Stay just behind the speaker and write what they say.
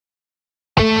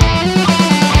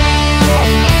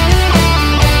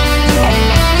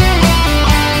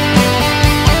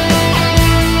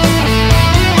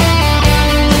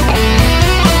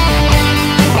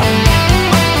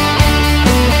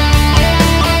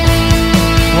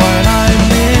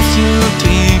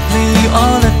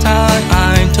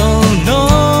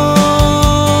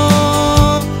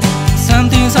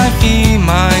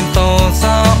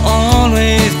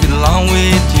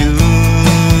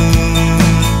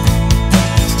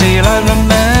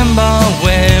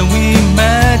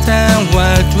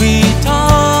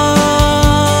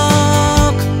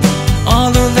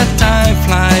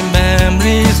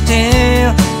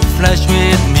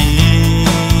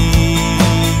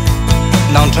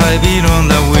Now driving on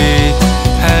the way,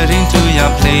 heading to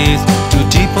your place, to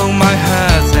deepen my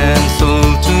heart and soul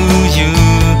to you.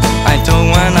 I don't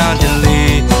wanna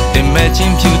delay,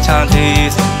 imagine future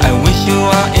days. I wish you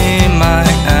are in my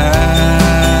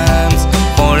arms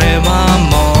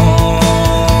forevermore.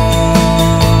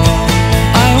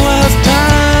 I was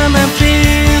time and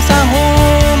please, I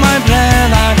hold my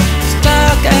breath. I'm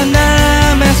stuck and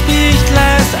I'm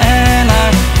speechless, and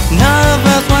I'm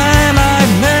nervous when I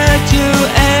met you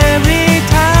every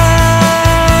time.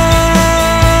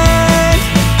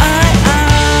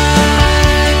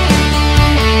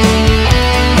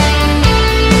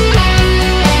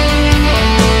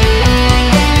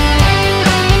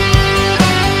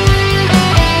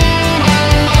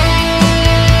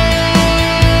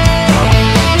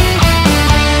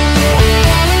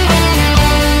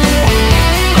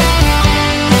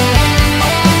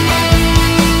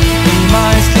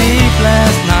 My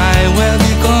sleepless night will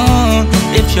be gone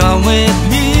if you're with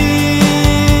me.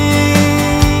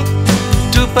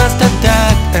 To pass the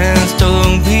dark and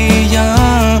storm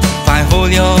beyond, I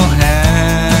hold your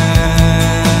hands.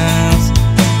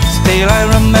 Still I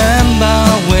remember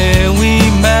where we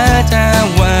met and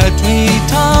what we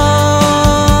talked.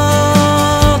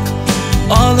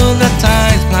 All of the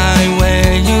times like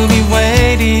where you'll be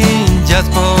waiting just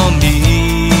for me.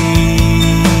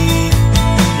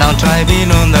 Now driving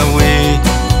on the way,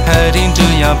 heading to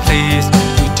your place,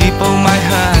 to deepen my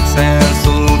heart and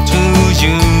soul to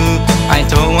you. I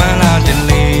don't wanna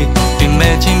delay,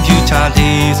 imagine future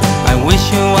days. I wish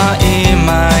you are in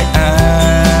my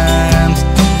arms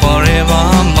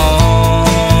forevermore.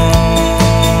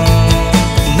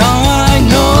 Now I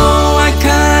know I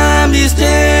can't be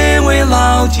staying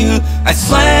without you. I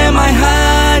swear my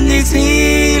heart needs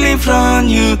healing from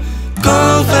you.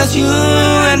 Comfort you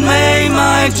and make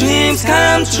my dreams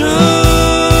come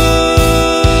true.